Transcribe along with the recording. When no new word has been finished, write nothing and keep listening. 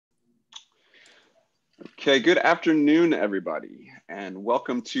Okay, good afternoon, everybody, and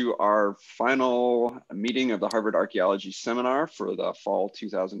welcome to our final meeting of the Harvard Archaeology Seminar for the fall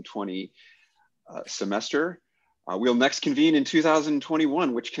 2020 semester. We'll next convene in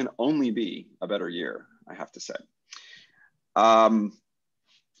 2021, which can only be a better year, I have to say.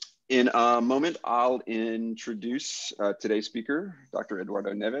 In a moment, I'll introduce today's speaker, Dr.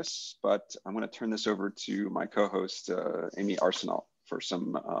 Eduardo Neves, but I'm going to turn this over to my co-host, Amy Arsenal, for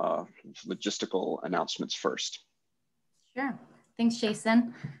some logistical announcements first. Sure. Thanks,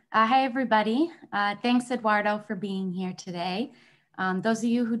 Jason. Hi, everybody. Thanks, Eduardo, for being here today. Those of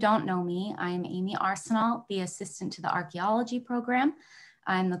you who don't know me, I'm Amy Arsenal, the assistant to the archaeology program.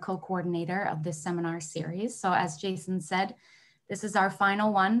 I'm the co-coordinator of this seminar series. So as Jason said, this is our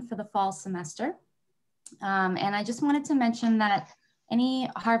final one for the fall semester. And I just wanted to mention that any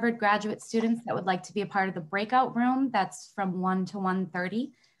Harvard graduate students that would like to be a part of the breakout room, that's from 1 to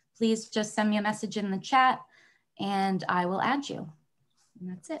 1:30, please just send me a message in the chat and I will add you. And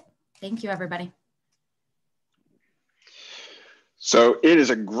that's it. Thank you, everybody. So it is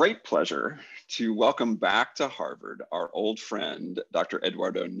a great pleasure to welcome back to Harvard our old friend, Dr.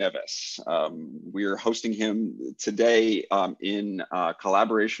 Eduardo Neves. We're hosting him today in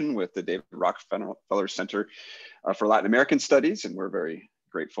collaboration with the David Rockefeller Center for Latin American Studies, and we're very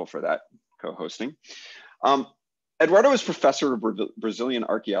grateful for that co-hosting. Eduardo is professor of Brazilian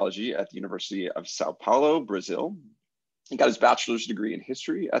archaeology at the University of Sao Paulo, Brazil. He got his bachelor's degree in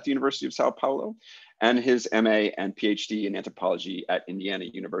history at the University of Sao Paulo and his MA and PhD in anthropology at Indiana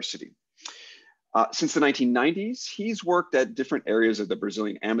University. Since the 1990s, he's worked at different areas of the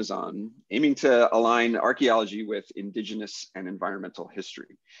Brazilian Amazon, aiming to align archaeology with indigenous and environmental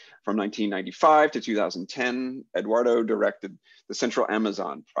history. From 1995 to 2010, Eduardo directed the Central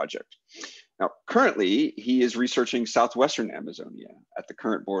Amazon Project. Now, currently, he is researching southwestern Amazonia at the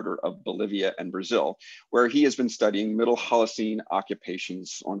current border of Bolivia and Brazil, where he has been studying Middle Holocene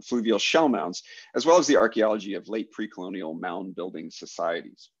occupations on fluvial shell mounds, as well as the archaeology of late pre-colonial mound building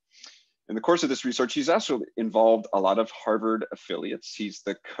societies. In the course of this research, he's also involved a lot of Harvard affiliates. He's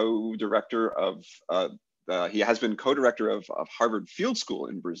the co-director of, he has been co-director of Harvard Field School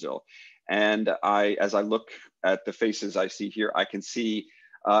in Brazil. And as I look at the faces I see here, I can see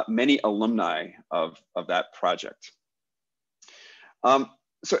many alumni of that project.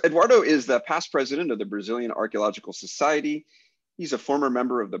 So Eduardo is the past president of the Brazilian Archaeological Society. He's a former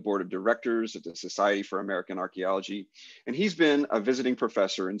member of the board of directors of the Society for American Archaeology, and he's been a visiting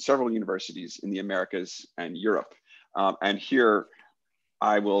professor in several universities in the Americas and Europe. And here,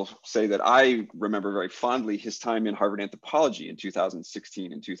 I will say that I remember very fondly his time in Harvard Anthropology in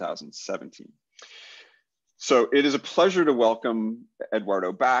 2016 and 2017. So it is a pleasure to welcome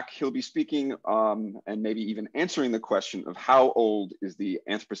Eduardo back. He'll be speaking and maybe even answering the question of how old is the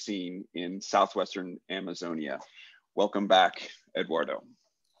Anthropocene in southwestern Amazonia. Welcome back, Eduardo.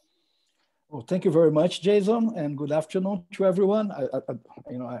 Well, thank you very much, Jason, and good afternoon to everyone.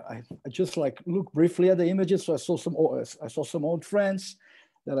 I just like look briefly at the images, so I saw some old friends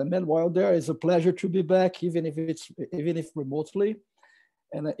that I met while there. It's a pleasure to be back, even if remotely.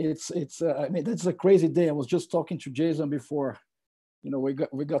 And I mean, that's a crazy day. I was just talking to Jason before,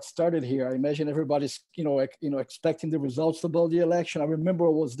 we got started here. I imagine everybody's expecting the results about the election. I remember I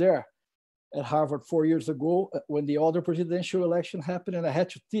was there at Harvard 4 years ago when the other presidential election happened, and I had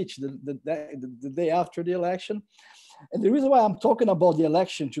to teach the day after the election. And the reason why I'm talking about the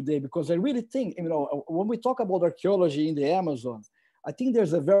election today, because I really think, when we talk about archaeology in the Amazon, I think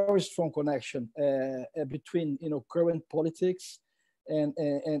there's a very strong connection between, current politics and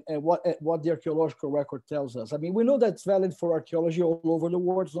what the archaeological record tells us. I mean, we know that's valid for archaeology all over the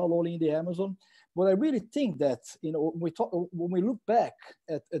world, it's not only in the Amazon. But I really think that when we look back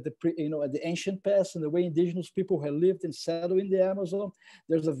at the ancient past and the way indigenous people have lived and settled in the Amazon,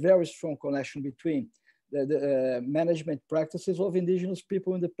 there's a very strong connection between the management practices of indigenous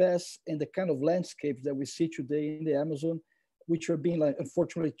people in the past and the kind of landscapes that we see today in the Amazon, which are being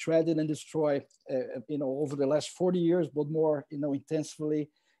unfortunately threatened and destroyed over the last 40 years, but more intensively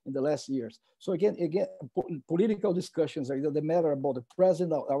in the last years. So again, political discussions they matter about the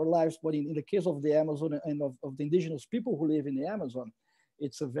present, our lives, but in the case of the Amazon and of the indigenous people who live in the Amazon,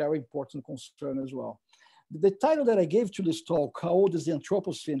 it's a very important concern as well. The title that I gave to this talk, How Old is the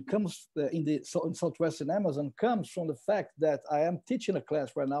Anthropocene, comes in Southwestern Amazon, comes from the fact that I am teaching a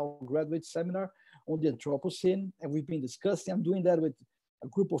class right now, a graduate seminar on the Anthropocene, and we've been discussing. I'm doing that with a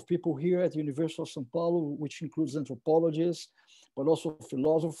group of people here at the University of São Paulo, which includes anthropologists, but also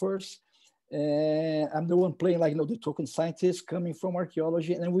philosophers. And I'm the one playing the token scientist coming from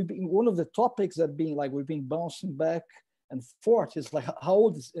archaeology. And one of the topics that we've been bouncing back And fourth is like how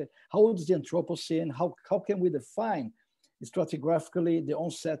old is the Anthropocene? How can we define stratigraphically the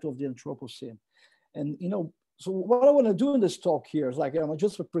onset of the Anthropocene? And so what I want to do in this talk here is like I'm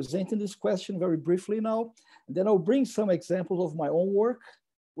just presenting this question very briefly now, and then I'll bring some examples of my own work,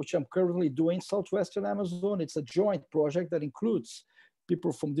 which I'm currently doing in Southwestern Amazon. It's a joint project that includes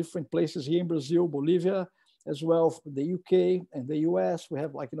people from different places here in Brazil, Bolivia, as well the UK and the US. We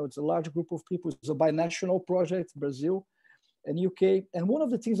have it's a large group of people. It's a binational project, Brazil and UK. And one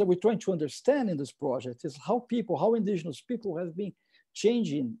of the things that we're trying to understand in this project is how indigenous people have been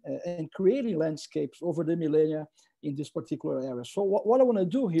changing and creating landscapes over the millennia in this particular area. So what I want to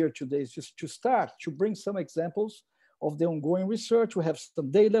do here today is just to bring some examples of the ongoing research. We have some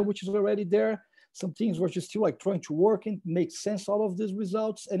data which is already there, some things we're just still trying to work and make sense out of these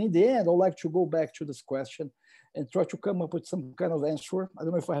results. And in the end, I'd like to go back to this question and try to come up with some kind of answer. I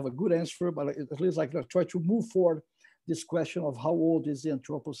don't know if I have a good answer, but at least try to move forward this question of how old is the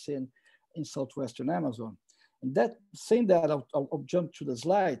Anthropocene in Southwestern Amazon. And that, saying that, I'll jump to the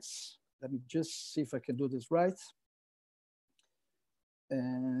slides. Let me just see if I can do this right.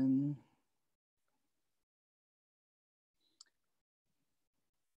 And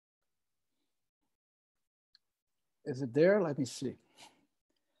is it there? Let me see.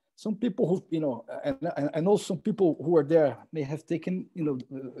 Some people who, I know some people who are there may have taken,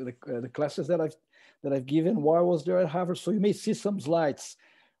 the classes that I've given while I was there at Harvard. So you may see some slides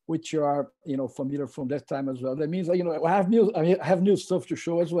which are, familiar from that time as well. That means, I have new stuff to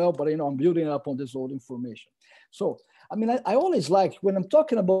show as well, but, I'm building up on this old information. So, I always like, when I'm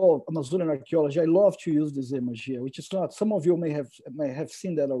talking about Amazonian archaeology, I love to use this image here, which is not, some of you may have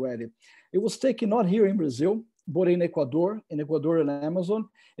seen that already. It was taken not here in Brazil, but in Ecuador and Amazon.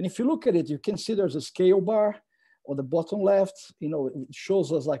 And if you look at it, you can see there's a scale bar on the bottom left. It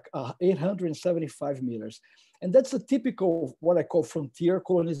shows us 875 meters. And that's a typical, what I call frontier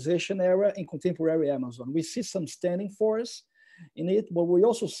colonization era in contemporary Amazon. We see some standing forests in it, but we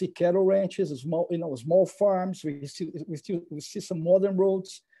also see cattle ranches, small farms. We see some modern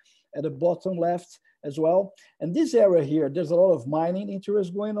roads at the bottom left as well. And this area here, there's a lot of mining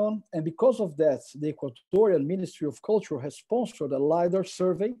interest going on. And because of that, the Ecuadorian Ministry of Culture has sponsored a LiDAR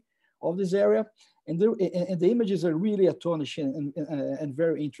survey of this area. And the images are really astonishing and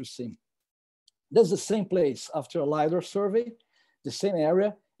very interesting. That's the same place after a LiDAR survey, the same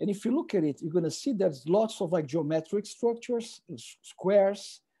area. And if you look at it, you're going to see there's lots of geometric structures,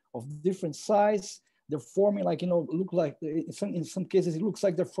 squares of different size. They're forming look like, in some cases, it looks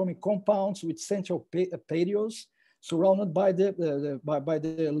like they're forming compounds with central patios surrounded by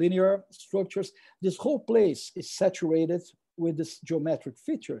the linear structures. This whole place is saturated with these geometric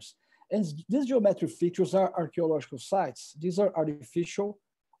features. And these geometric features are archaeological sites. These are artificial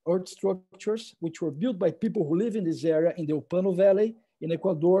earth structures, which were built by people who live in this area in the Opano Valley in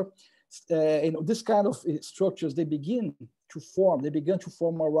Ecuador. This kind of structures, they began to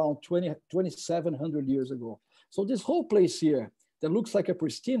form around 2,700 years ago. So this whole place here that looks like a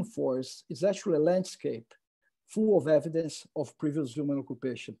pristine forest is actually a landscape full of evidence of previous human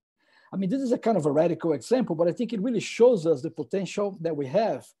occupation. This is a kind of a radical example, but I think it really shows us the potential that we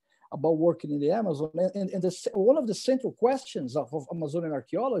have about working in the Amazon. And one of the central questions of Amazonian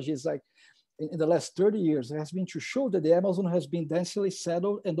archaeology is in the last 30 years, it has been to show that the Amazon has been densely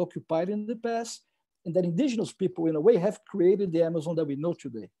settled and occupied in the past, and that indigenous people, in a way, have created the Amazon that we know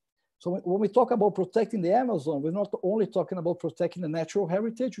today. So when we talk about protecting the Amazon, we're not only talking about protecting the natural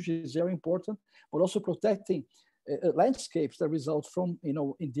heritage, which is very important, but also protecting landscapes that result from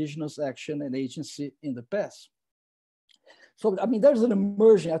indigenous action and agency in the past. So there's an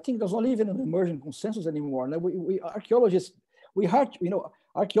emerging, I think there's not even an emerging consensus anymore. Now, archaeologists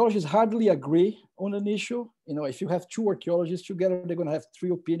hardly agree on an issue. If you have two archaeologists together, they're going to have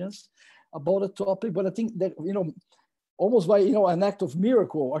three opinions about a topic. But I think that almost by an act of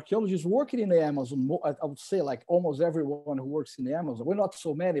miracle, archaeologists working in the Amazon, I would say almost everyone who works in the Amazon, we're not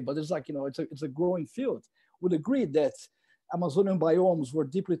so many, but it's it's a growing field, would agree that Amazonian biomes were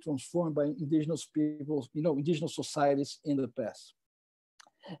deeply transformed by indigenous peoples, indigenous societies in the past.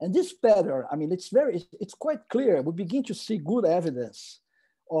 And this pattern, it's quite clear. We begin to see good evidence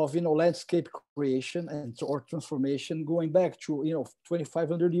of, landscape creation or transformation going back to,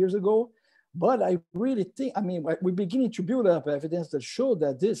 2,500 years ago. But I really think, we're beginning to build up evidence that show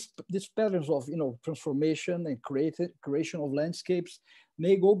that these patterns of, transformation and creation of landscapes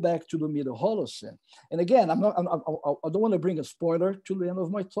may go back to the Middle Holocene. And again, I don't want to bring a spoiler to the end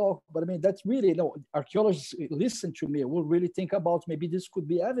of my talk, but that's really, archaeologists listen to me will really think about maybe this could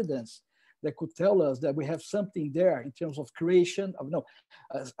be evidence that could tell us that we have something there in terms of creation of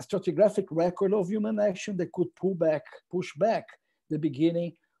a stratigraphic record of human action that could push back the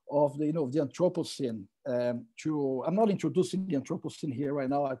beginning of the the Anthropocene. I'm not introducing the Anthropocene here right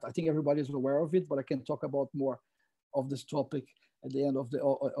now. I think everybody is aware of it, but I can talk about more of this topic at the end of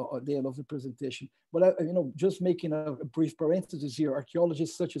the presentation. But just making a brief parenthesis here,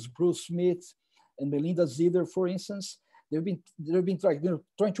 archaeologists such as Bruce Smith and Melinda Zider, for instance, they've been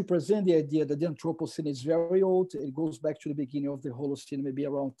trying to present the idea that the Anthropocene is very old. It goes back to the beginning of the Holocene, maybe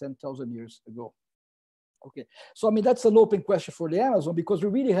around 10,000 years ago. Okay, so I mean, that's an open question for the Amazon because we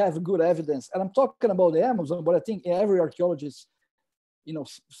really have good evidence. And I'm talking about the Amazon, but I think every archaeologist,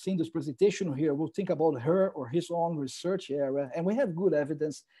 seeing this presentation here, will think about her or his own research area. And we have good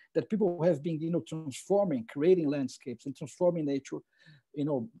evidence that people have been, transforming, creating landscapes and transforming nature,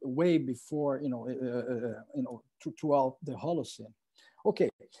 way before, throughout the Holocene.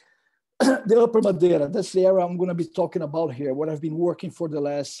 Okay. The Upper Madeira, that's the area I'm going to be talking about here, what I've been working for the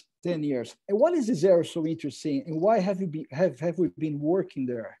last 10 years. And why is this area so interesting? And why have we been working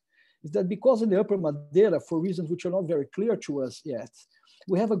there? Is that because in the Upper Madeira, for reasons which are not very clear to us yet,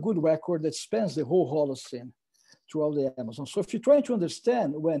 we have a good record that spans the whole Holocene throughout the Amazon. So if you're trying to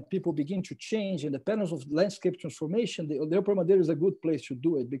understand when people begin to change and the patterns of landscape transformation, the Upper Madeira is a good place to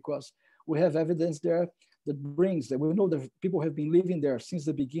do it because we have evidence there that brings that we know that people have been living there since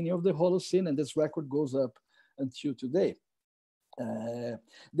the beginning of the Holocene, and this record goes up until today.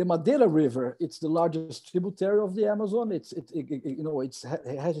 The Madeira River, it's the largest tributary of the Amazon. It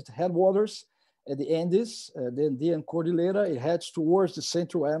has its headwaters at the Andes, the Andean Cordillera. It heads towards the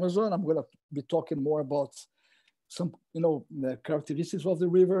central Amazon. I'm going to be talking more about some the characteristics of the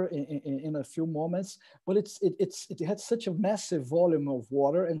river in a few moments, but it had such a massive volume of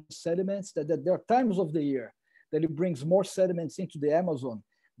water and sediments that there are times of the year that it brings more sediments into the Amazon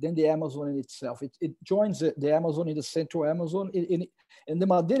than the Amazon in itself. It joins the Amazon in the central Amazon, and the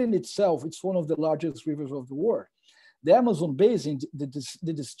Madeira in itself, it's one of the largest rivers of the world. The Amazon basin,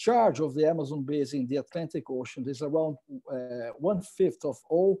 the discharge of the Amazon basin in the Atlantic Ocean is around 1/5 of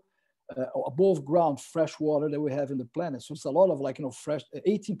all above ground fresh water that we have in the planet. So it's a lot of fresh,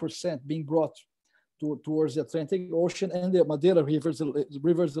 18% being brought towards the Atlantic Ocean, and the Madeira River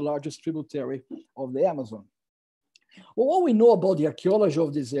is the largest tributary of the Amazon. Well, what we know about the archaeology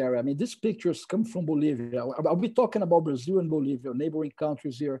of this area, I mean, these pictures come from Bolivia. I'll be talking about Brazil and Bolivia, neighboring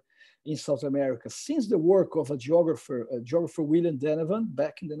countries here in South America. Since the work of a geographer William Donovan,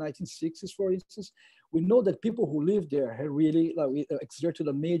 back in the 1960s, for instance, we know that people who lived there had really exerted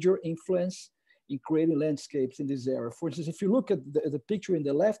a major influence in creating landscapes in this area. For instance, if you look at the picture in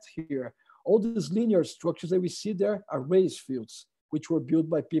the left here, all these linear structures that we see there are raised fields, which were built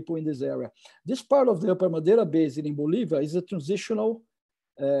by people in this area. This part of the Upper Madeira Basin in Bolivia is a transitional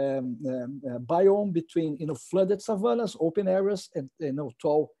biome between flooded savannas, open areas, and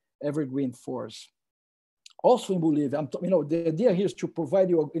tall evergreen forests. Also in Bolivia, the idea here is to provide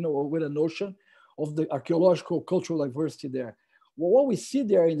you with a notion of the archaeological cultural diversity there. Well, what we see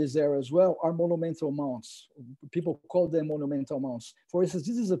there in this area as well are monumental mounds. People call them monumental mounds. For instance,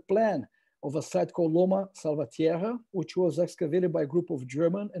 this is a plan of a site called Loma Salvatierra, which was excavated by a group of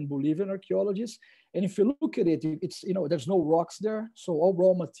German and Bolivian archaeologists. And if you look at it, it's there's no rocks there, so all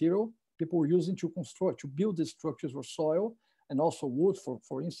raw material people were using to build these structures were soil and also wood,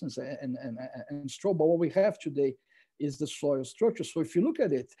 for instance, and straw. But what we have today is the soil structure. So if you look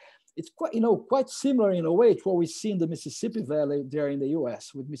at it, it's quite similar in a way to what we see in the Mississippi Valley there in the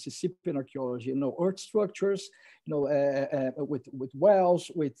U.S. with Mississippian archaeology. Earth structures, with wells,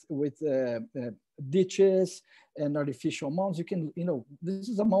 with ditches and artificial mounds. You can, this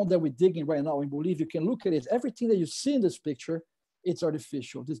is a mound that we're digging right now in Bolivia. You can look at it. Everything that you see in this picture, it's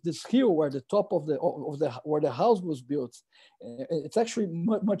artificial. This hill where the top of where the house was built, it's actually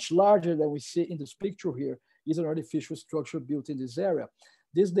much larger than we see in this picture here. Is an artificial structure built in this area.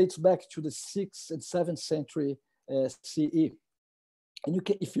 This dates back to the 6th and 7th century CE. And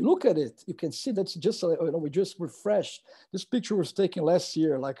if you look at it, you can see that's just, we just refreshed. This picture was taken last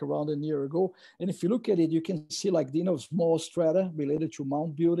year, like around a year ago. And if you look at it, you can see small strata related to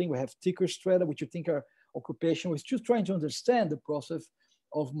mound building. We have thicker strata, which you think are occupation. We're just trying to understand the process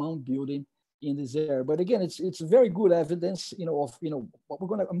of mound building in this area. But again, it's very good evidence,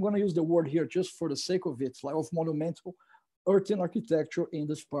 I'm gonna use the word here just for the sake of it, of monumental earthen architecture in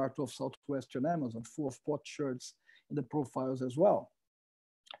this part of southwestern Amazon, full of potsherds in the profiles as well.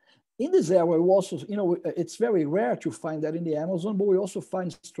 In this area, we also, it's very rare to find that in the Amazon, but we also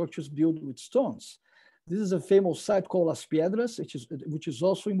find structures built with stones. This is a famous site called Las Piedras, which is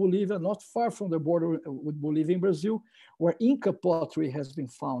also in Bolivia, not far from the border with Bolivia in Brazil, where Inca pottery has been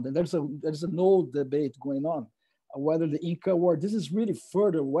found. And there's an old debate going on whether the Inca were, this is really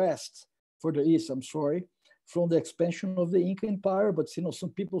further east, I'm sorry, from the expansion of the Inca Empire. But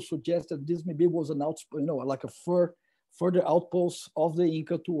some people suggest that this maybe was an like a further outpost of the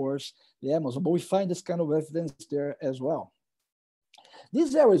Inca towards the Amazon. But we find this kind of evidence there as well.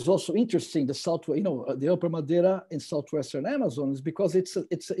 This area is also interesting, the Upper Madeira in southwestern Amazon, is because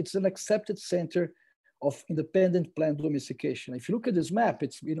it's an accepted center of independent plant domestication. If you look at this map,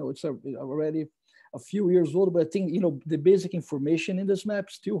 it's already a few years old, but I think the basic information in this map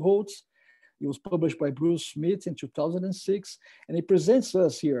still holds. It was published by Bruce Smith in 2006, and it presents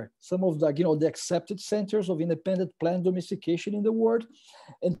us here some of the accepted centers of independent plant domestication in the world.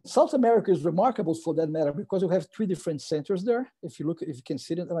 And South America is remarkable for that matter because you have 3 different centers there. If you can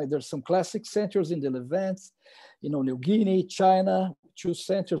see it, there's some classic centers in the Levant, New Guinea, China, 2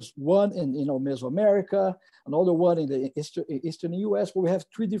 centers, one in Mesoamerica, another one in the eastern US, where we have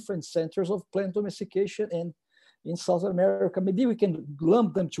 3 different centers of plant domestication. And in South America, maybe we can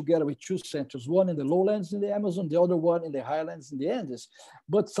lump them together with 2 centers, one in the lowlands in the Amazon, the other one in the highlands in the Andes.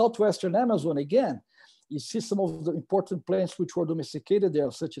 But southwestern Amazon, again, you see some of the important plants which were domesticated there,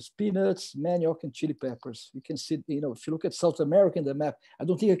 such as peanuts, manioc, and chili peppers. You can see, if you look at South America in the map, I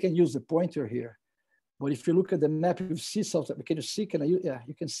don't think I can use the pointer here, but if you look at the map, you see South America. Can you see?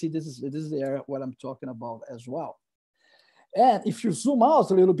 You can see this is the area what I'm talking about as well. And if you zoom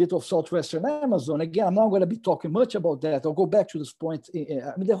out a little bit of southwestern Amazon, again, I'm not going to be talking much about that. I'll go back to this point.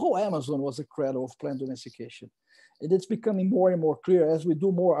 The whole Amazon was a cradle of plant domestication. And it's becoming more and more clear as we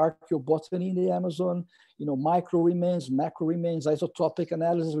do more archaeobotany in the Amazon, micro remains, macro remains, isotopic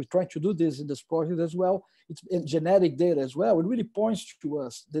analysis. We're trying to do this in this project as well. It's genetic data as well. It really points to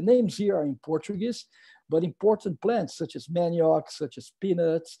us. The names here are in Portuguese, but important plants such as manioc, such as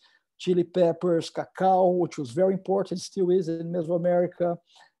peanuts, chili peppers, cacao, which was very important, still is in Mesoamerica,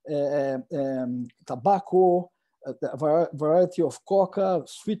 tobacco, a variety of coca,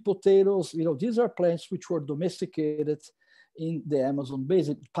 sweet potatoes. These are plants which were domesticated in the Amazon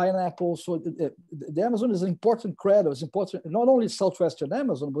basin, pineapple. So the Amazon is an important cradle. It's important, not only southwestern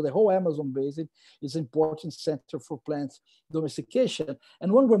Amazon, but the whole Amazon basin is an important center for plant domestication.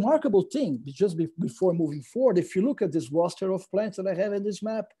 And one remarkable thing, just before moving forward, if you look at this roster of plants that I have in this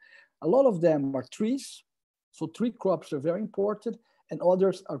map, a lot of them are trees. So tree crops are very important, and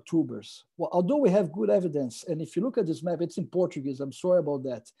others are tubers. Well, although we have good evidence, and if you look at this map, it's in Portuguese, I'm sorry about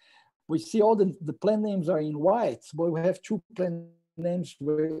that. We see all the plant names are in white, but we have 2 plant names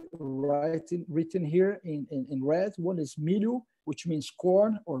written here in red. One is milho, which means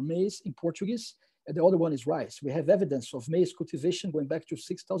corn or maize in Portuguese, and the other one is rice. We have evidence of maize cultivation going back to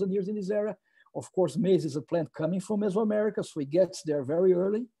 6,000 years in this area. Of course, maize is a plant coming from Mesoamerica, so it gets there very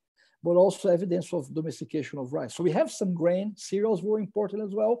early, but also evidence of domestication of rice. So we have some grain, cereals were important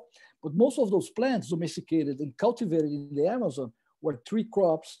as well, but most of those plants domesticated and cultivated in the Amazon were tree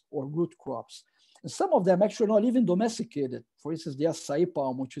crops or root crops. And some of them actually not even domesticated. For instance, the acai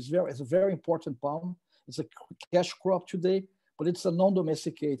palm, which is a very important palm. It's a cash crop today, but it's a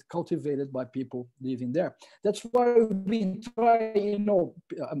non-domesticated, cultivated by people living there. That's why we've been trying,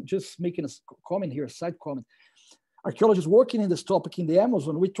 I'm just making a comment here, a side comment. Archaeologists working in this topic in the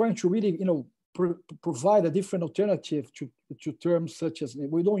Amazon, we're trying to really, provide a different alternative to terms such as,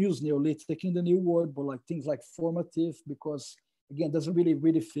 we don't use Neolithic in the New World, but like things like formative, because again, it doesn't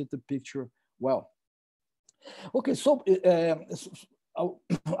really fit the picture well. Okay, so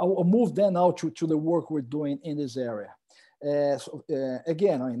I'll move then now to the work we're doing in this area.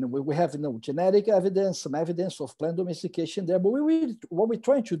 Again, we have genetic evidence, some evidence of plant domestication there, but what we're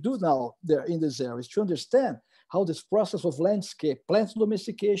trying to do now there in this area is to understand how this process of plant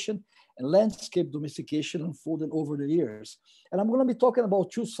domestication and landscape domestication unfolded over the years. And I'm going to be talking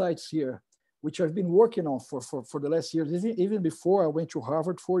about 2 sites here, which I've been working on for the last years. Even before I went to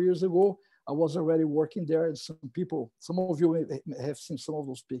Harvard 4 years ago, I was already working there, and some of you have seen some of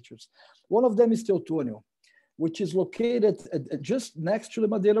those pictures. One of them is Teutônio, which is located just next to the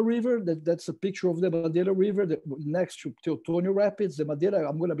Madeira River. That's a picture of the Madeira River next to Teutônio Rapids. The Madeira,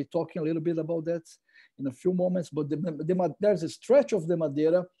 I'm going to be talking a little bit about that in a few moments, but there's a stretch of the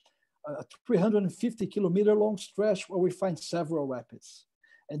Madeira, a 350-kilometer long stretch where we find several rapids.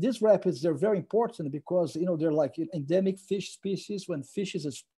 And these rapids, they're very important because, they're like endemic fish species. When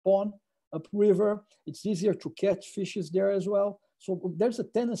fishes spawn upriver, it's easier to catch fishes there as well. So there's a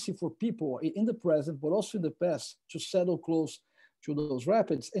tendency for people in the present, but also in the past, to settle close to those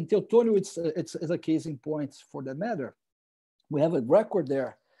rapids. And Teutônio, it's a case in point for that matter. We have a record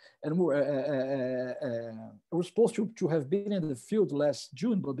there And we're supposed to have been in the field last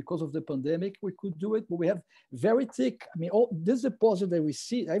June, but because of the pandemic, we could do it. But we have very thick, I mean, all this deposit that we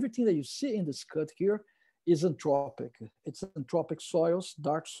see, everything that you see in this cut here is anthropic. It's anthropic soils,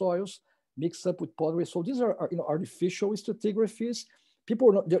 dark soils, mixed up with pottery. So these are artificial stratigraphies. People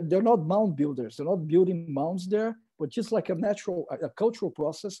are not, they're not mound builders. They're not building mounds there, but just like a natural, a cultural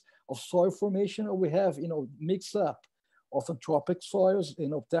process of soil formation. We have, mixed up of anthropic soils,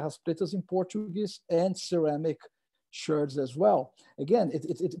 terras pretas in Portuguese, and ceramic sherds as well. Again,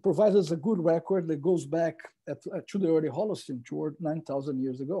 it provides us a good record that goes back to the early Holocene, toward 9,000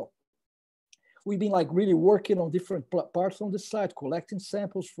 years ago. We've been really working on different parts on the site, collecting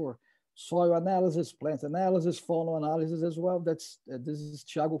samples for soil analysis, plant analysis, fauna analysis as well. This is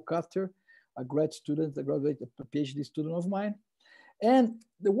Thiago Cutter, a grad student, a PhD student of mine. And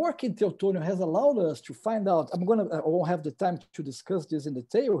the work in Teutônio has allowed us to find out, I won't have the time to discuss this in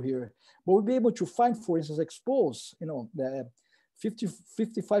detail here, but we'll be able to find, for instance, expose, the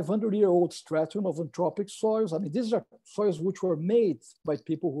 5,500-year-old stratum of anthropic soils. I mean, these are soils which were made by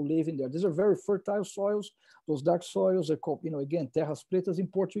people who live in there. These are very fertile soils. Those dark soils are called, again, terras pretas in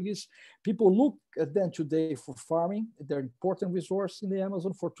Portuguese. People look at them today for farming. They're an important resource in the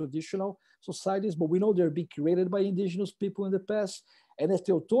Amazon for traditional societies, but we know they're being created by indigenous people in the past. And at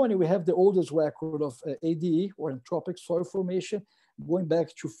Teutônio, we have the oldest record of ADE, or anthropic soil formation, going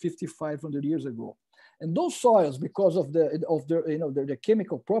back to 5,500 years ago. And those soils, because of their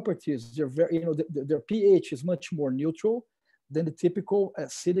chemical properties, they're very, their pH is much more neutral than the typical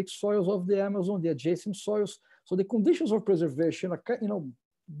acidic soils of the Amazon, the adjacent soils. So the conditions of preservation are,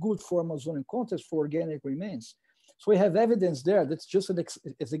 good for Amazonian context for organic remains. So we have evidence there. That's just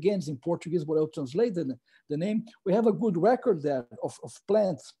it's again, it's in Portuguese, but I'll translate the name. We have a good record there of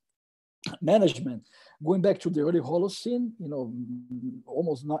plant management going back to the early Holocene,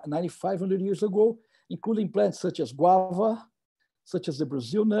 almost 9,500 years ago, including plants such as guava, such as the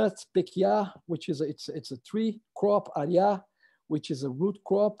Brazil nut, pequiá, which is it's a tree crop, ariá, which is a root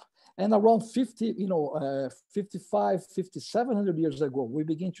crop. And around 5,700 years ago, we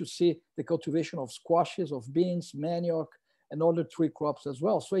begin to see the cultivation of squashes, of beans, manioc, and other tree crops as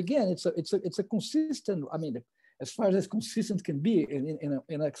well. So again, it's a consistent, I mean, as far as consistent can be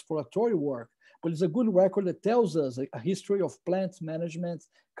in exploratory work, but it's a good record that tells us a history of plant management,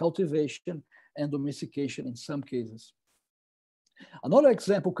 cultivation, and domestication in some cases. Another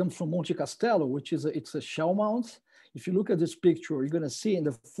example comes from Monte Castelo, which is it's a shell mound. If you look at this picture, you're going to see in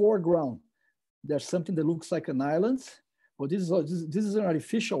the foreground, there's something that looks like an island, but this is an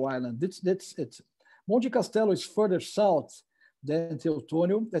artificial island. Monte Castelo is further south than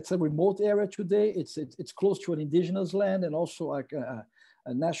Teutônio. That's a remote area today. It's close to an indigenous land and also like a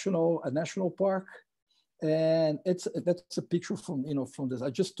national park. And that's a picture from this. I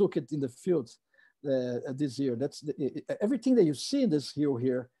just took it in the field this year. Everything that you see in this hill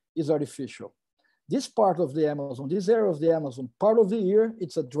here is artificial. This part of the Amazon, this area of the Amazon, part of the year,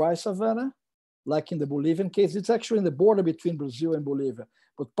 it's a dry savanna, like in the Bolivian case. It's actually in the border between Brazil and Bolivia.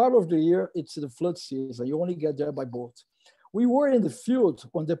 But part of the year, it's the flood season. You only get there by boat. We were in the field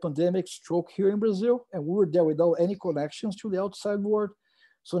when the pandemic struck here in Brazil, and we were there without any connections to the outside world.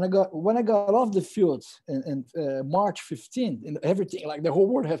 So when I got off the field in March 15, and everything, like the whole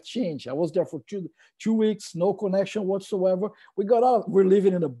world had changed. I was there for two weeks, no connection whatsoever. We got out, we're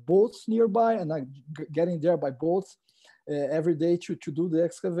living in a boat nearby, and I'm getting there by boat every day to do the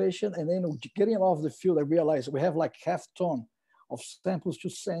excavation. And then getting off the field, I realized we have like half ton of samples to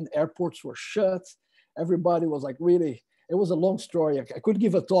send. Airports were shut. Everybody was like really, it was a long story. I could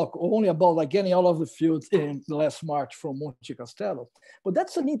give a talk only about like getting out of the field in last March from Monte Castelo. But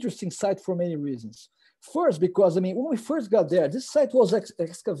that's an interesting site for many reasons. First, because when we first got there, this site was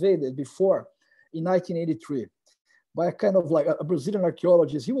excavated before in 1983 by a kind of like a Brazilian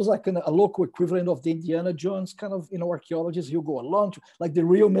archaeologist. He was like a local equivalent of the Indiana Jones kind of archaeologist. He'll go along to like the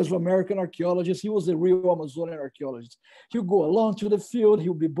real Mesoamerican archaeologist. He was the real Amazonian archaeologist. He'll go along to the field.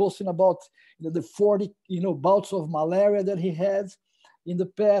 He'll be boasting about the 40 bouts of malaria that he had in the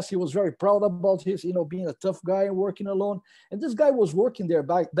past. He was very proud about his being a tough guy and working alone. And this guy was working there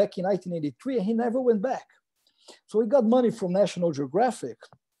back in 1983, and he never went back. So he got money from National Geographic,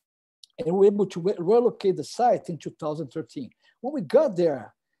 and we were able to relocate the site in 2013. When we got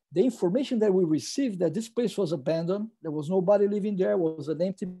there, the information that we received that this place was abandoned, there was nobody living there, it was an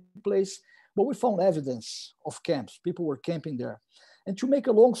empty place, but we found evidence of camps. People were camping there. And to make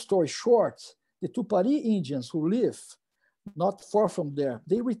a long story short, the Tupari Indians who live not far from there,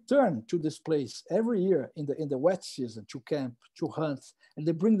 they return to this place every year in the wet season to camp, to hunt, and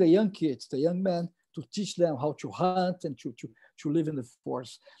they bring the young kids, the young men, to teach them how to hunt and to to live in the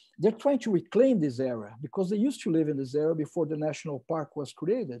forest. They're trying to reclaim this area because they used to live in this area before the national park was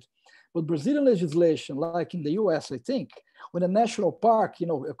created. But Brazilian legislation, like in the US, I think, when a national park,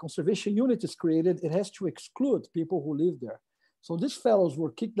 a conservation unit is created, it has to exclude people who live there. So these fellows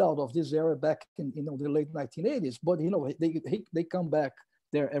were kicked out of this area back in the late 1980s, but they come back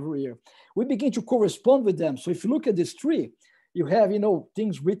there every year. We begin to correspond with them. So if you look at this tree, you have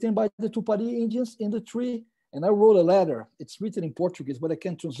things written by the Tupari Indians in the tree. And I wrote a letter. It's written in Portuguese, but I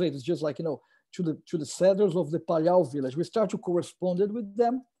can't translate. It's just like, to the settlers of the Palhau village. We start to correspond with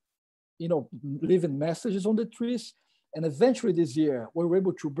them, leaving messages on the trees. And eventually this year, we were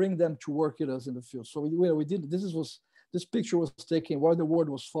able to bring them to work with us in the field. So we did, this picture was taken while the world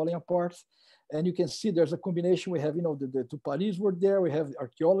was falling apart. And you can see there's a combination. We have, the Tuparis were there. We have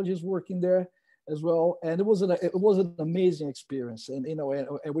archaeologists working there as well. And it was an amazing experience. And,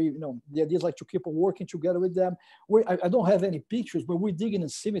 the idea is like to keep on working together with them. I don't have any pictures, but we're digging in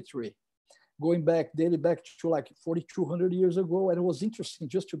cemetery, dating back to like 4,200 years ago. And it was interesting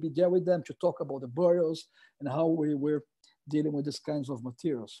just to be there with them, to talk about the burials and how we were dealing with these kinds of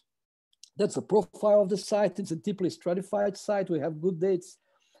materials. That's the profile of the site. It's a deeply stratified site. We have good dates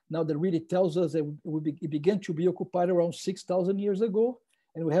now that really tells us that it began to be occupied around 6,000 years ago.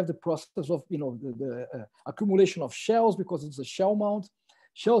 And we have the process of, the accumulation of shells because it's a shell mound.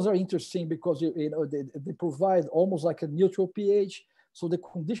 Shells are interesting because they provide almost like a neutral pH. So the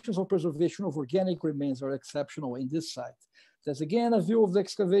conditions of preservation of organic remains are exceptional in this site. There's again a view of the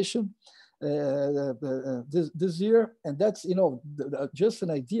excavation this year, and that's just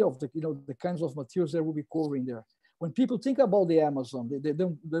an idea of the kinds of materials that we'll be covering there. When people think about the Amazon, they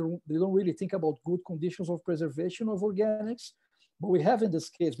don't really think about good conditions of preservation of organics, but we have in this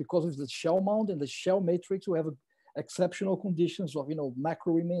case, because of the shell mound and the shell matrix, we have exceptional conditions of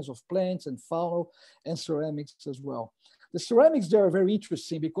macro remains of plants and fauna and ceramics as well. The ceramics there are very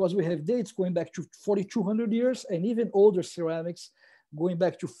interesting because we have dates going back to 4,200 years and even older ceramics going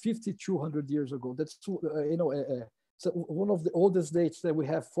back to 5,200 years ago. That's so one of the oldest dates that we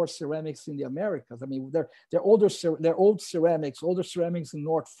have for ceramics in the Americas. I mean, they're old ceramics in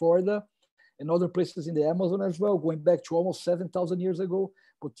North Florida and other places in the Amazon as well, going back to almost 7,000 years ago.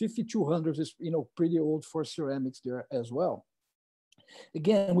 But 5,200 is pretty old for ceramics there as well.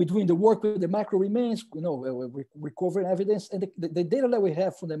 Again, we're doing the work with the macro remains, we're recovering evidence, and the data that we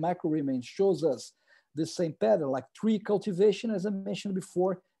have from the macro remains shows us the same pattern, like tree cultivation, as I mentioned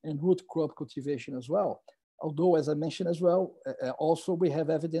before, and root crop cultivation as well. Although, as I mentioned as well, also we have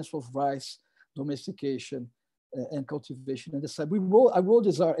evidence of rice domestication and cultivation in the site.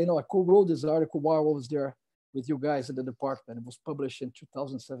 I co-wrote this article while I was there with you guys in the department. It was published in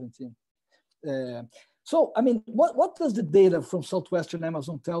 2017. So, I mean, what does the data from Southwestern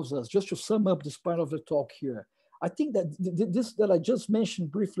Amazon tells us? Just to sum up this part of the talk here, I think that this that I just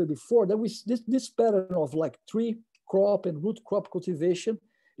mentioned briefly before, that this pattern of like tree crop and root crop cultivation,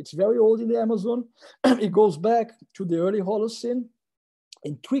 it's very old in the Amazon. It goes back to the early Holocene.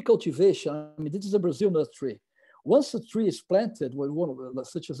 In tree cultivation, I mean, this is a Brazil nut tree. Once a tree is planted,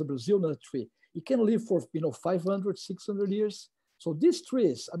 such as a Brazil nut tree, it can live for 500, 600 years. So these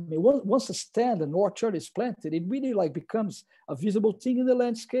trees, I mean, once a stand, an orchard is planted, it really like becomes a visible thing in the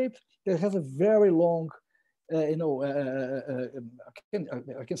landscape that has a very long, I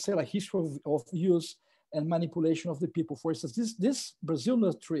can say like history of use and manipulation of the people. For instance, this Brazil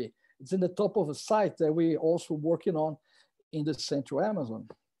nut tree, it's in the top of a site that we're also working on in the Central Amazon.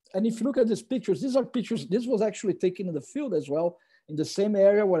 And if you look at these pictures, these are pictures, this was actually taken in the field as well, in the same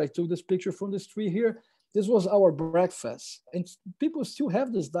area where I took this picture from this tree here. This was our breakfast. And people still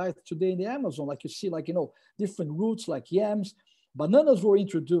have this diet today in the Amazon. Like you see, like, different roots like yams. Bananas were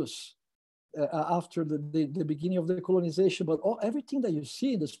introduced after the beginning of the colonization, but everything that you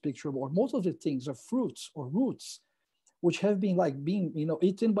see in this picture, or most of the things, are fruits or roots, which have been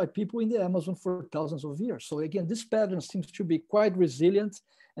eaten by people in the Amazon for thousands of years. So again, this pattern seems to be quite resilient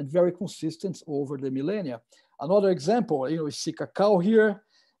and very consistent over the millennia. Another example, you see cacao here.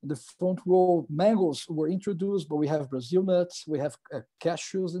 In the front row, mangoes were introduced, but we have Brazil nuts, we have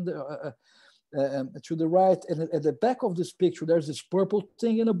cashews in the to the right, and at the back of this picture, there's this purple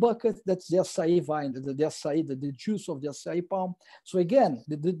thing in a bucket. That's the acai vine, the juice of the acai palm. So again,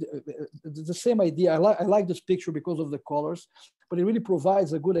 the same idea. I like this picture because of the colors, but it really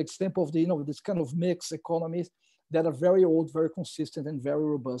provides a good example of this kind of mixed economies that are very old, very consistent, and very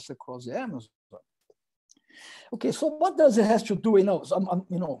robust across the Amazon. Okay, so what does it have to do? So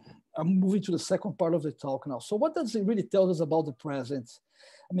I'm moving to the second part of the talk now. So what does it really tell us about the present?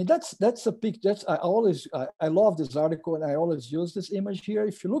 I mean, that's a picture. I love this article, and I always use this image here.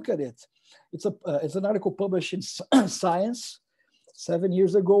 If you look at it, it's an article published in Science 7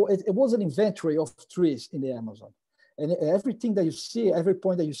 years ago, it was an inventory of trees in the Amazon. And everything that you see, every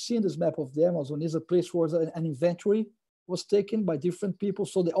point that you see in this map of the Amazon is a place where an inventory was taken by different people.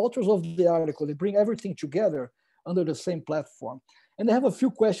 So the authors of the article, they bring everything together under the same platform. And they have a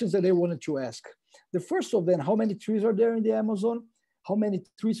few questions that they wanted to ask. The first of them, how many trees are there in the Amazon? How many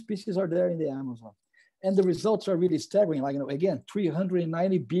tree species are there in the Amazon? And the results are really staggering. Like, again,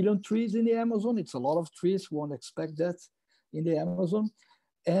 390 billion trees in the Amazon. It's a lot of trees. We won't expect that in the Amazon.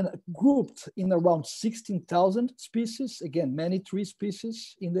 And grouped in around 16,000 species. Again, many tree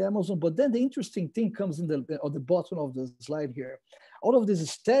species in the Amazon. But then the interesting thing comes in on the bottom of the slide here. Out of this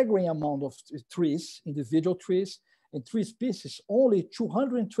staggering amount of trees, individual trees, and tree species, only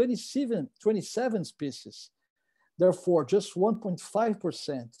 227 species. Therefore, just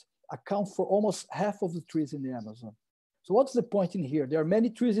 1.5% account for almost half of the trees in the Amazon. So what's the point in here? There are many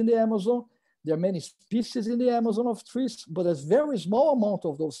trees in the Amazon. There are many species in the Amazon of trees, but a very small amount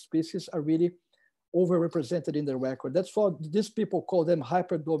of those species are really overrepresented in the record. That's why these people call them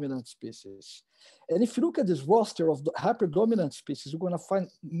hyperdominant species. And if you look at this roster of the hyperdominant species, you're going to find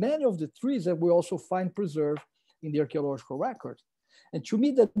many of the trees that we also find preserved in the archaeological record. And to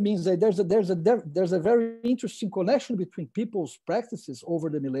me, that means that there's a very interesting connection between people's practices over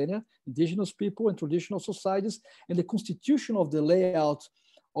the millennia, indigenous people and traditional societies, and the constitution of the layout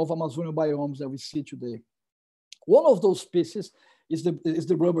of Amazonian biomes that we see today. One of those species is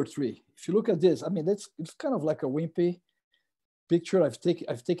the rubber tree. If you look at this, I mean, it's kind of like a wimpy picture I've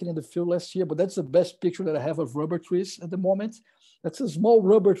taken in the field last year, but that's the best picture that I have of rubber trees at the moment. That's a small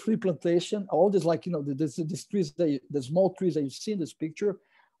rubber tree plantation. All this, like, these trees, the small trees that you see in this picture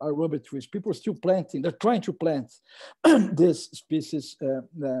are rubber trees. People are still planting. They're trying to plant this species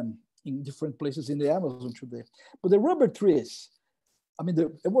in different places in the Amazon today. But the rubber trees, I mean, they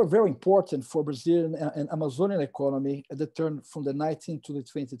were very important for Brazilian and Amazonian economy at the turn from the 19th to the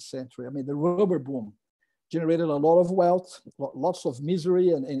 20th century. I mean, the rubber boom generated a lot of wealth, lots of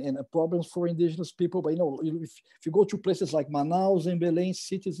misery and problems for indigenous people. But if you go to places like Manaus and Belém,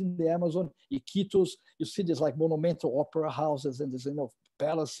 cities in the Amazon, Iquitos, you see these like monumental opera houses and these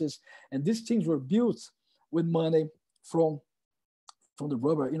palaces, and these things were built with money from the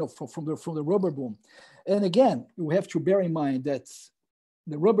rubber, from the rubber boom. And again, we have to bear in mind that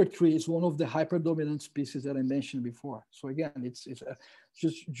the rubber tree is one of the hyperdominant species that I mentioned before. So again, it's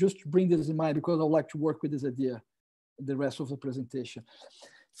just bring this in mind because I would like to work with this idea in the rest of the presentation.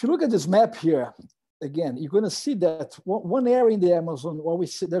 If you look at this map here, again, you're going to see that one area in the Amazon where we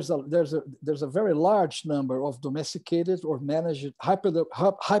see there's a very large number of domesticated or managed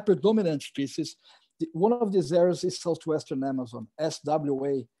hyperdominant species. One of these areas is Southwestern Amazon,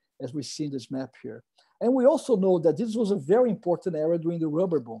 SWA, as we see in this map here. And we also know that this was a very important area during the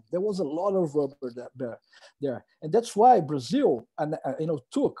rubber boom. There was a lot of rubber there. And that's why Brazil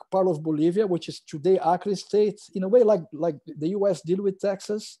took part of Bolivia, which is today Acre state, in a way like the US did with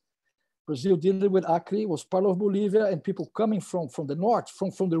Texas. Brazil did with Acre, was part of Bolivia, and people coming from the north,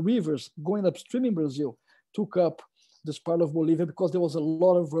 from the rivers, going upstream in Brazil, took up this part of Bolivia because there was a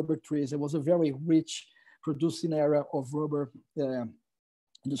lot of rubber trees. It was a very rich producing area of rubber in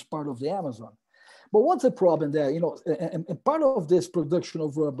this part of the Amazon. But what's the problem there? And part of this production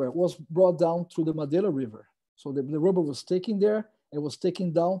of rubber was brought down through the Madeira River. So the rubber was taken there, it was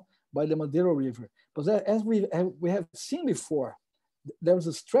taken down by the Madeira River. But as we have seen before, there's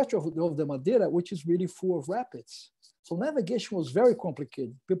a stretch of the Madeira which is really full of rapids. So navigation was very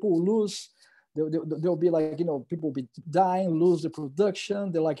complicated. People will lose. There'll be like, people will be dying, lose the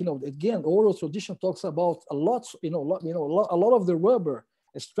production. They're like, again, oral tradition talks about a lot of the rubber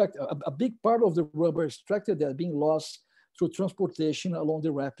extracted, a big part of the rubber extracted that being lost through transportation along the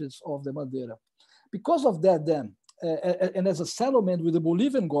rapids of the Madeira. Because of that, then, and as a settlement with the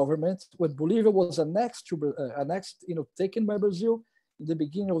Bolivian government, when Bolivia was annexed, taken by Brazil in the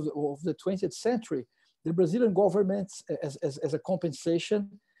beginning of the 20th century, the Brazilian government, as a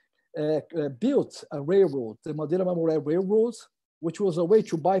compensation, built a railroad, the Madeira-Mamoré Railroad, which was a way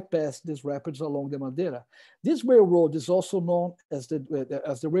to bypass these rapids along the Madeira. This railroad is also known as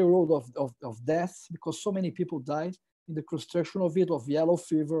the railroad of death because so many people died in the construction of it, of yellow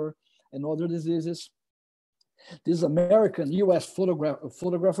fever and other diseases. This American US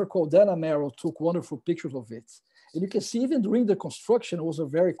photographer called Dana Merrill took wonderful pictures of it. And you can see even during the construction, it was a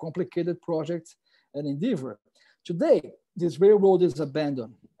very complicated project and endeavor. Today, this railroad is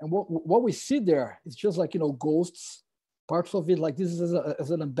abandoned. And what we see there is just like, ghosts, parts of it, like this is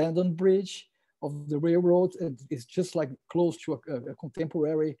as an abandoned bridge of the railroad. And it's just like close to a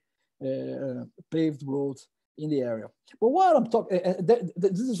contemporary paved road in the area. But while I'm talking,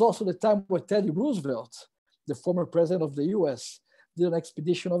 this is also the time where Teddy Roosevelt, the former president of the US, did an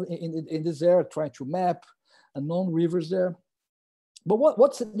expedition in this area, trying to map unknown rivers there. But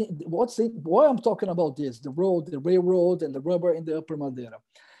why I'm talking about this, the road, the railroad, and the rubber in the Upper Madeira?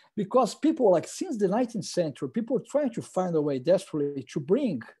 Because people, like since the 19th century, people were trying to find a way desperately to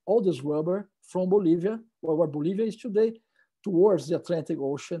bring all this rubber from Bolivia, where Bolivia is today, towards the Atlantic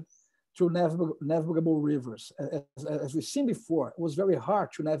Ocean through navigable rivers. As we've seen before, it was very hard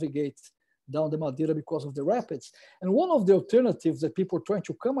to navigate down the Madeira because of the rapids. And one of the alternatives that people were trying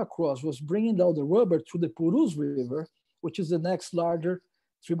to come across was bringing down the rubber to the Purus River, which is the next larger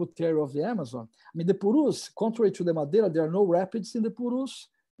tributary of the Amazon. I mean, the Purus, contrary to the Madeira, there are no rapids in the Purus.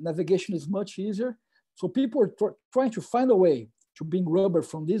 Navigation is much easier. So people are trying to find a way to bring rubber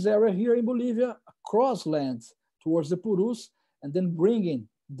from this area here in Bolivia across land towards the Purus, and then bringing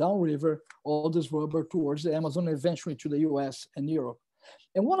downriver all this rubber towards the Amazon, eventually to the US and Europe.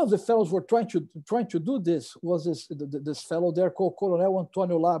 And one of the fellows who were trying to do this was this fellow there called Coronel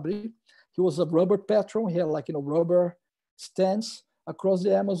Antonio Labri. He was a rubber patron. He had rubber stands across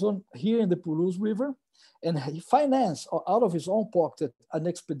the Amazon here in the Purus River. And he financed out of his own pocket an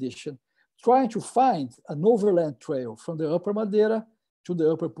expedition trying to find an overland trail from the Upper Madeira to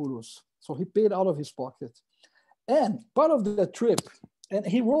the Upper Purus. So he paid out of his pocket. And part of the trip, and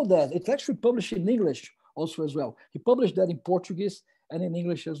he wrote that, it's actually published in English also as well. He published that in Portuguese and in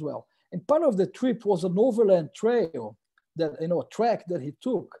English as well. And part of the trip was an overland trail that, a track that he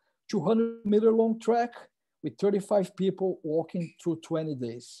took, 200-meter long track with 35 people walking through 20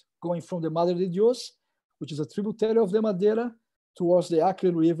 days, going from the Madre de Dios, which is a tributary of the Madeira, towards the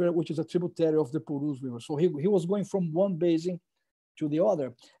Acre River, which is a tributary of the Purus River. So he was going from one basin to the other.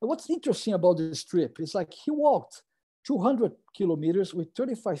 And what's interesting about this trip is like he walked 200 kilometers with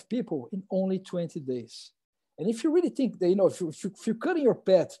 35 people in only 20 days. And if you really think that, if you're cutting your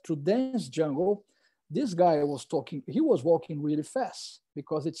path through dense jungle, this guy was walking really fast,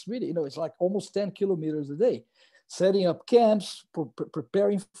 because it's really, it's like almost 10 kilometers a day, setting up camps,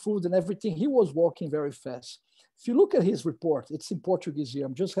 preparing food and everything. He was walking very fast. If you look at his report, it's in Portuguese here.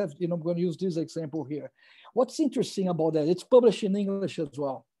 I'm going to use this example here. What's interesting about that, it's published in English as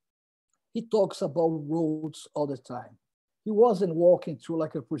well. He talks about roads all the time. He wasn't walking through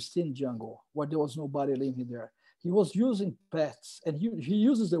like a pristine jungle where there was nobody living there. He was using paths, and he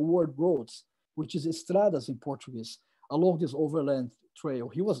uses the word roads, which is estradas in Portuguese, along this overland trail.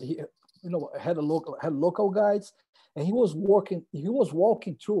 He had local guides, and he was walking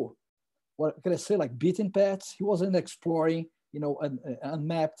through, what can I say, like beaten paths. He wasn't exploring,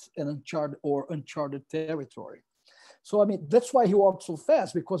 unmapped and uncharted territory. So, I mean, that's why he walked so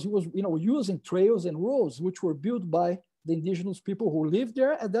fast, because he was, using trails and roads which were built by the indigenous people who lived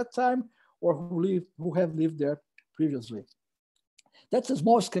there at that time, or who have lived there previously. That's a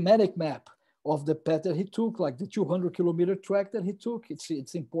small schematic map of the path that he took, like the 200-kilometer track that he took. It's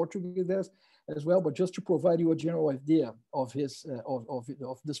in Portuguese as well, but just to provide you a general idea of his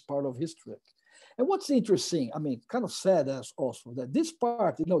of this part of his trip. And what's interesting, I mean, kind of sad as also that this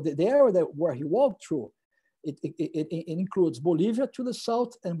part, the area where he walked through, it includes Bolivia to the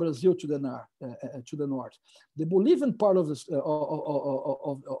south and Brazil to the north. The Bolivian part of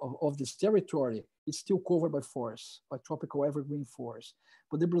this territory is still covered by forests, by tropical evergreen forests.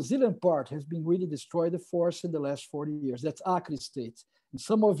 But the Brazilian part has been really destroyed, the forest, in the last 40 years. That's Acre state. And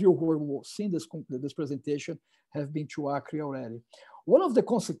some of you who have seen this presentation have been to Acre already. One of the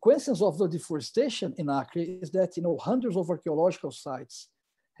consequences of the deforestation in Acre is that hundreds of archaeological sites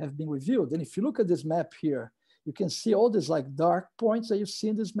have been revealed. And if you look at this map here, you can see all these like dark points that you see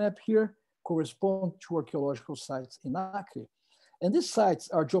in this map here correspond to archaeological sites in Acre. And these sites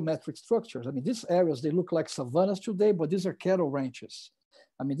are geometric structures. I mean, these areas, they look like savannas today, but these are cattle ranches.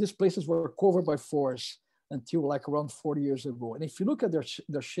 I mean, these places were covered by forests until like around 40 years ago. And if you look at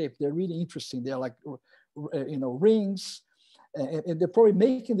their shape, they're really interesting. They're like, rings, and they're probably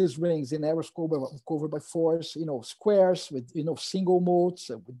making these rings in areas covered by forests, squares with, single moats,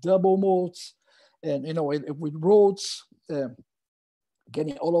 with double moats, and, with roads,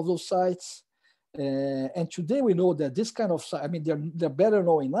 getting all of those sites. And today we know that this kind of site, I mean, they're better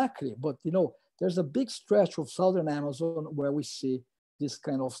known in Acre, but, there's a big stretch of southern Amazon where we see this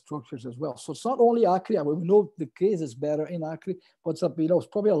kind of structures as well. So it's not only Acre, we know the case is better in Acre, but it's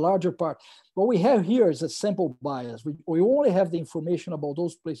probably a larger part. What we have here is a sample bias. We only have the information about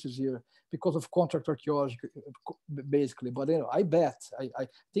those places here because of contract archaeology, basically. But I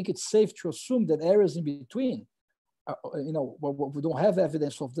think it's safe to assume that areas in between, where we don't have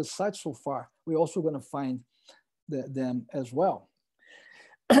evidence of the site so far, we're also going to find them as well.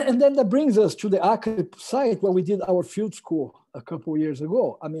 And then that brings us to the Acre site where we did our field school a couple of years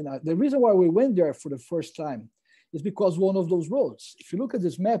ago. I mean, the reason why we went there for the first time is because one of those roads. If you look at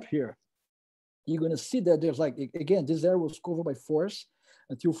this map here, you're going to see that there's like, again, this area was covered by forests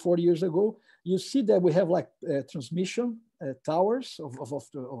until 40 years ago. You see that we have like transmission towers of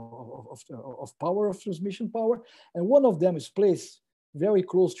power, of transmission power. And one of them is placed very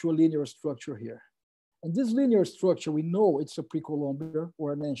close to a linear structure here. And this linear structure, we know it's a pre-Columbian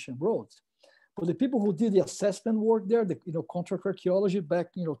or an ancient road. But the people who did the assessment work there, the contract archaeology back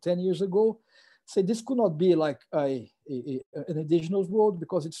 10 years ago, say this could not be like an indigenous road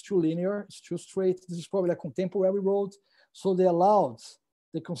because it's too linear, it's too straight. This is probably a contemporary road. So they allowed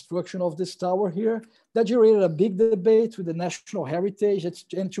the construction of this tower here. That generated a big debate with the National Heritage.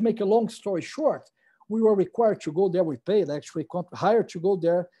 And to make a long story short, we were required to go there. We paid, actually, hired to go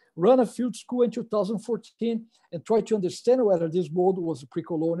there, run a field school in 2014, and try to understand whether this road was a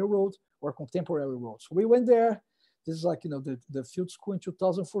pre-colonial road or a contemporary road. So we went there. This is like, the field school in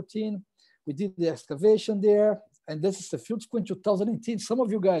 2014. We did the excavation there. And this is the field school in 2018. Some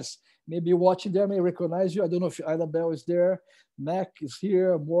of you guys may be watching there, may recognize you. I don't know if Ida Bell is there. Mac is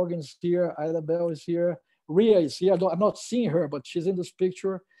here. Morgan is here. Ida Bell is here. Ria is here. I'm not seeing her, but she's in this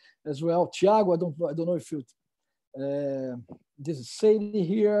picture as well. Tiago, I don't know if you, this is Sadie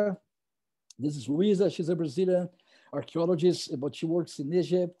here. This is Luisa. She's a Brazilian archaeologist, but she works in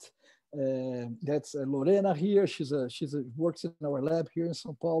Egypt. That's Lorena here. She works in our lab here in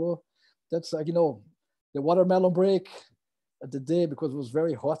São Paulo. That's the watermelon break at the day, because it was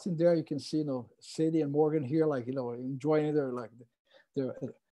very hot in there. You can see, Sadie and Morgan here, enjoying their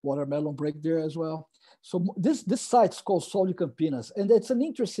watermelon break there as well. So this site is called Sol de Campinas, and it's an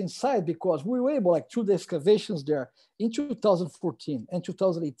interesting site because we were able, through the excavations there in 2014 and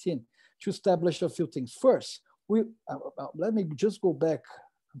 2018, to establish a few things. First, let me just go back.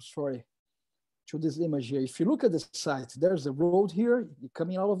 I'm sorry. To this image here. If you look at the site, there's a road here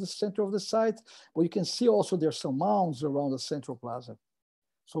coming out of the center of the site, but you can see also there's some mounds around the central plaza.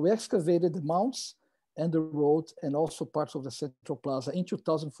 So we excavated the mounds and the road and also parts of the central plaza in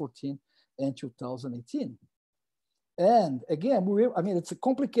 2014 and 2018. And again, it's a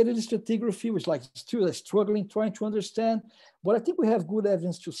complicated stratigraphy, which still struggling, trying to understand, but I think we have good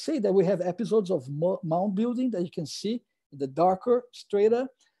evidence to say that we have episodes of mound building that you can see in the darker strata,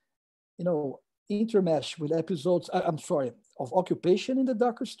 intermesh with episodes, of occupation in the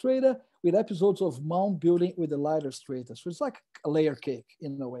darker strata with episodes of mound building with the lighter strata. So it's like a layer cake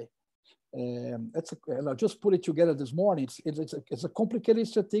in a way. I just put it together this morning. It's a complicated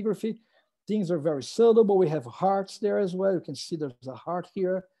stratigraphy. Things are very subtle, but we have hearts there as well. You can see there's a heart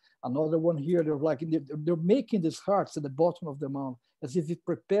here, another one here. They're making these hearts at the bottom of the mound as if it's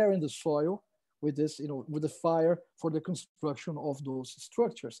preparing the soil with this, with the fire for the construction of those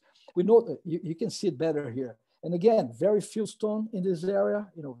structures. We know that you can see it better here. And again, very few stone in this area.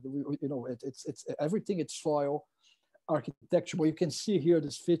 It's everything. It's soil architecture. But you can see here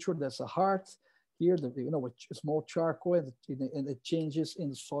this feature. That's a heart here. With small charcoal, and it changes in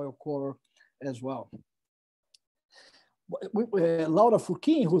the soil color as well. Laura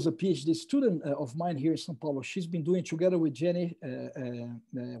Furquin, who's a PhD student of mine here in São Paulo, she's been doing together with Jenny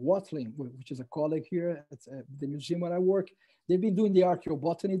Watling, which is a colleague here at the museum where I work. They've been doing the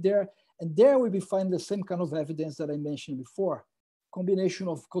archaeobotany there. And there we'll be finding the same kind of evidence that I mentioned before. Combination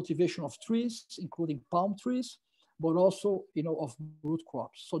of cultivation of trees, including palm trees, but also, of root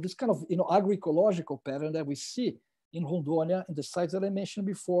crops. So this kind of, agroecological pattern that we see in Rondônia, in the sites that I mentioned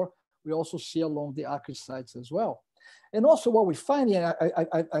before, we also see along the Acre sites as well. And also what we find here,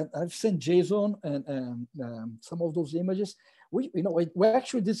 I've sent Jason and some of those images.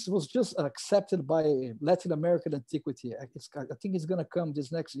 Actually, this was just accepted by Latin American Antiquity. I think it's going to come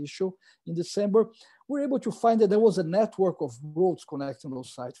this next issue in December. We're able to find that there was a network of roads connecting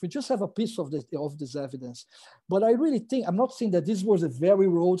those sites. We just have a piece of this evidence. But I really think, I'm not saying that these were the very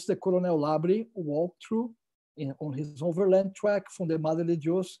roads that Coronel Labri walked through on his overland track from the Madre de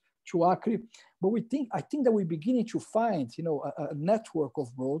Dios to Acre. But I think that we're beginning to find, a network of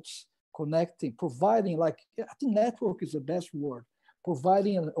roads connecting, providing, I think network is the best word,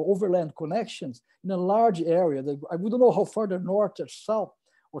 providing an overland connections in a large area. We don't know how far the north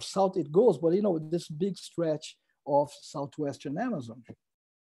or south it goes, but this big stretch of southwestern Amazon.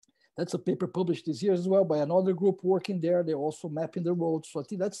 That's a paper published this year as well by another group working there. They're also mapping the roads. So I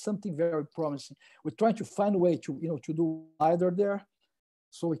think that's something very promising. We're trying to find a way to, to do either there,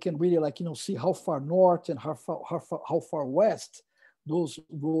 so we can really see how far north and how far west those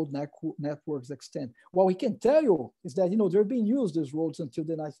road networks extend. What we can tell you is that, they're being used, these roads, until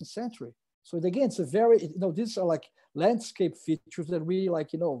the 19th century. So again, it's a very, these are like landscape features that really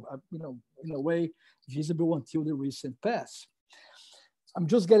in a way visible until the recent past. I'm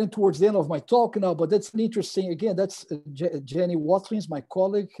just getting towards the end of my talk now, but that's an interesting, again, that's Jenny Watlins, my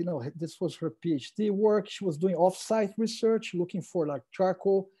colleague, you know, this was her PhD work. She was doing off-site research, looking for like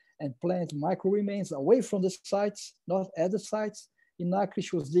charcoal and plant micro remains away from the sites, not at the sites. In Acre,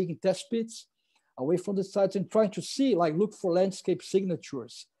 she was digging test pits away from the sites and trying to see, like, look for landscape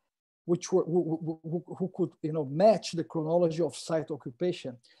signatures, which were who could, you know, match the chronology of site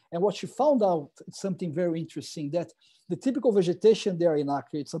occupation. And what she found out, something very interesting, that the typical vegetation there in Acre,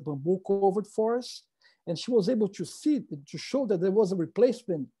 it's a bamboo covered forest. And she was able to see, to show that there was a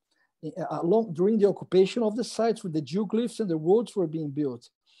replacement during the occupation of the sites with the geoglyphs and the roads were being built.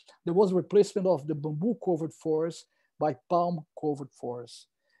 There was a replacement of the bamboo covered forest by palm covered forest.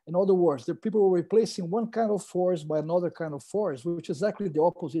 In other words, the people were replacing one kind of forest by another kind of forest, which is exactly the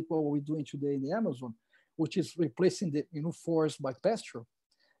opposite of what we're doing today in the Amazon, which is replacing the forest by pasture.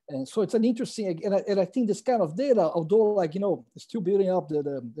 And so it's an interesting, and I think this kind of data, although like, still building up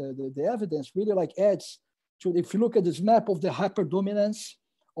the evidence, really like adds to, if you look at this map of the hyperdominance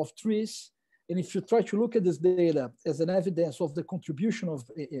of trees, and if you try to look at this data as an evidence of the contribution of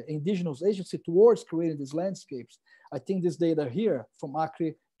indigenous agency towards creating these landscapes, I think this data here from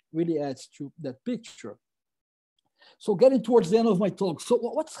Acre really adds to that picture. So getting towards the end of my talk, so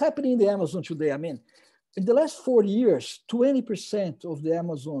what's happening in the Amazon today? I mean, in the last 40 years, 20% of the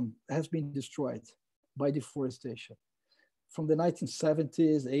Amazon has been destroyed by deforestation. From the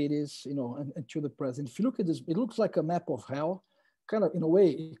 1970s, 80s, until the present. If you look at this, it looks like a map of hell. Kind of, in a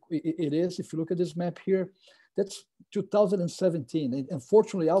way, it is. If you look at this map here, that's 2017. And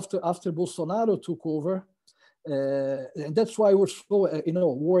unfortunately, after Bolsonaro took over, and that's why we're so,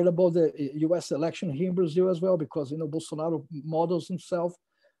 worried about the U.S. election here in Brazil as well, because Bolsonaro models himself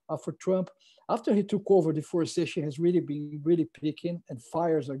for Trump. After he took over, deforestation has really been peaking, and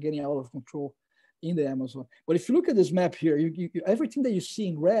fires are getting out of control in the Amazon. But if you look at this map here, everything that you see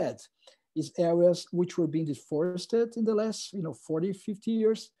in red is areas which were being deforested in the last 40, 50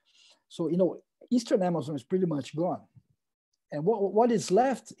 years. So Eastern Amazon is pretty much gone. And what is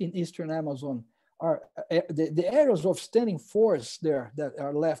left in Eastern Amazon are the areas of standing forests there that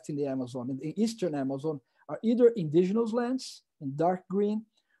are left in the Amazon, in the Eastern Amazon, are either indigenous lands in dark green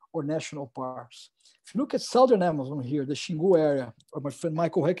or national parks. If you look at Southern Amazon here, the Xingu area, where my friend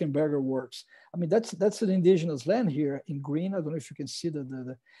Michael Heckenberger works, I mean, that's an indigenous land here in green. I don't know if you can see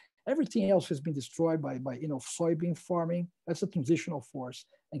everything else has been destroyed by soybean farming. That's a transitional forest,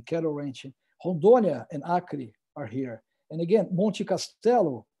 and cattle ranching. Rondônia and Acre are here. And again, Monte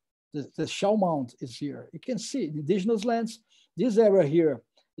Castelo, the Shell Mound is here. You can see the indigenous lands. This area here,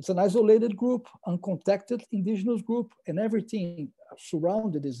 it's an isolated group, uncontacted indigenous group, and everything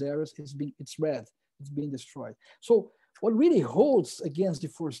surrounded these areas it's red. It's being destroyed. So what really holds against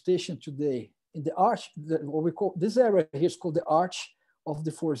deforestation today in the arch, what we call this area here is called the arch of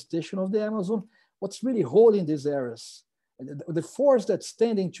deforestation of the Amazon. What's really holding these areas, the forest that's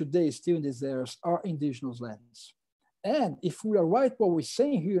standing today still in these areas, are indigenous lands. And if we are right what we're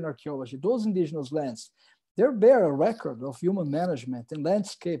saying here in archaeology, those indigenous lands, they bear a record of human management and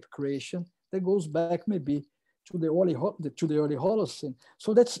landscape creation that goes back maybe to the early Holocene.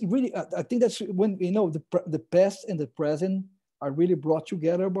 So that's really, I think that's when the past and the present are really brought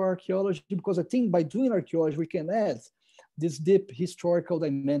together by archaeology, because I think by doing archaeology we can add this deep historical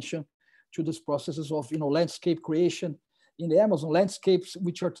dimension to these processes of landscape creation in the Amazon, landscapes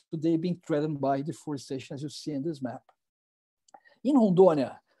which are today being threatened by deforestation, as you see in this map. In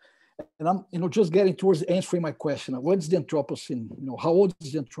Rondônia, and I'm just getting towards answering my question, what's the Anthropocene? How old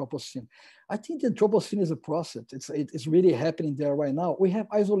is the Anthropocene? I think the Anthropocene is a process. It's really happening there right now. We have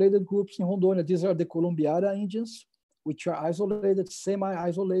isolated groups in Rondônia. These are the Columbiara Indians, which are isolated,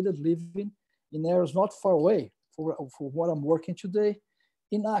 semi-isolated, living in areas not far away for what I'm working today.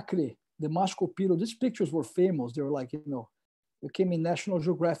 In Acre, the Mascopiro, these pictures were famous. They were like, they came in National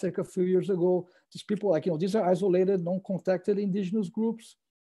Geographic a few years ago. These people, these are isolated, non-contacted indigenous groups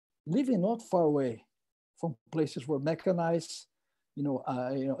living not far away from places where mechanized,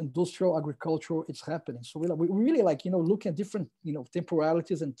 industrial agriculture is happening. So we really look at different,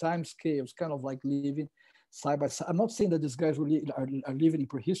 temporalities and time scales, kind of like living side by side. I'm not saying that these guys really are living in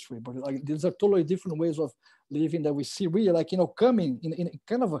prehistory, but these are totally different ways of living that we see really coming in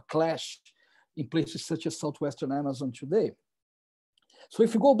kind of a clash in places such as Southwestern Amazon today. So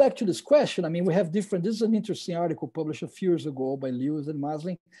if you go back to this question, I mean, we have different, this is an interesting article published a few years ago by Lewis and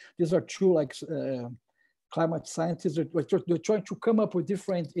Masling. These are two climate scientists. They're trying to come up with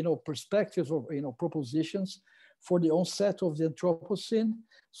different, perspectives or, propositions for the onset of the Anthropocene.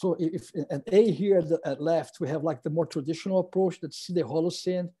 So if at A here at left, we have like the more traditional approach that see the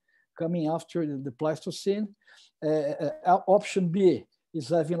Holocene coming after the Pleistocene. Option B is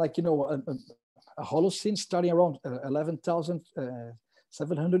having like, you know, a Holocene starting around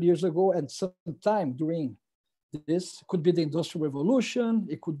 11,700 years ago, and sometime during this could be the Industrial Revolution.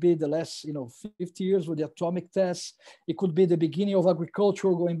 It could be the last, you know, 50 years with the atomic tests. It could be the beginning of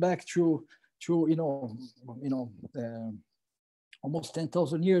agriculture, going back to almost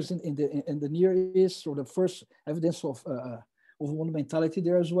 10,000 years in the Near East, or the first evidence of monumentality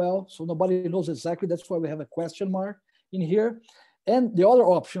there as well. So nobody knows exactly. That's why we have a question mark in here. And the other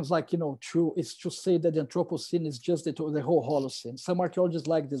options, like, you know, is to say that the Anthropocene is just the whole Holocene. Some archaeologists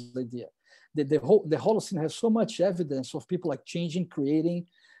like this idea. The Holocene has so much evidence of people like changing, creating,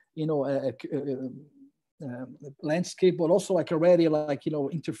 you know, landscape, but also like already like, you know,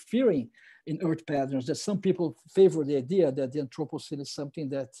 interfering in earth patterns, that some people favor the idea that the Anthropocene is something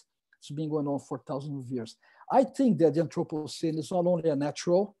that's been going on for thousands of years. I think that the Anthropocene is not only a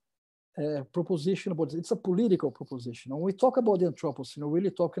natural proposition, but it's a political proposition. When we talk about the Anthropocene, we're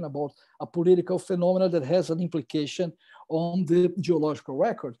really talking about a political phenomenon that has an implication on the geological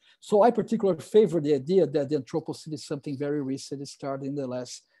record. So I particularly favor the idea that the Anthropocene is something very recent. It started in the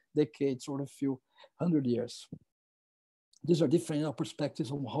last decades or a few hundred years. These are different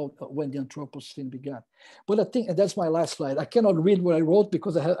perspectives on when the Anthropocene began. But I think, and that's my last slide. I cannot read what I wrote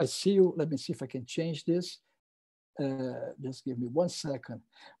because I see you. Let me see if I can change this. Just give me 1 second.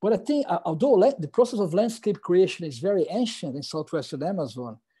 But I think, although the process of landscape creation is very ancient in southwestern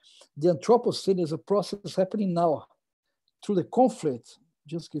Amazon, the Anthropocene is a process happening now through the conflict.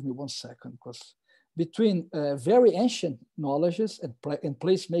 Just give me 1 second, because between very ancient knowledges and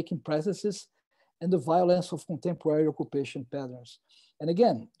place-making practices and the violence of contemporary occupation patterns. And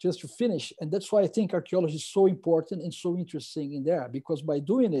again, just to finish, and that's why I think archaeology is so important and so interesting in there, because by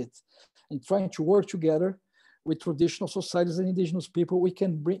doing it and trying to work together with traditional societies and indigenous people, we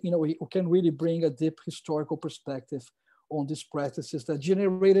can bring, you know, we can really bring a deep historical perspective on these practices that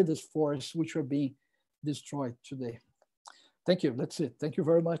generated these forests which are being destroyed today. Thank you, that's it. Thank you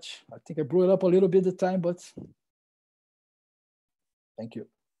very much. I think I blew it up a little bit the time, but thank you.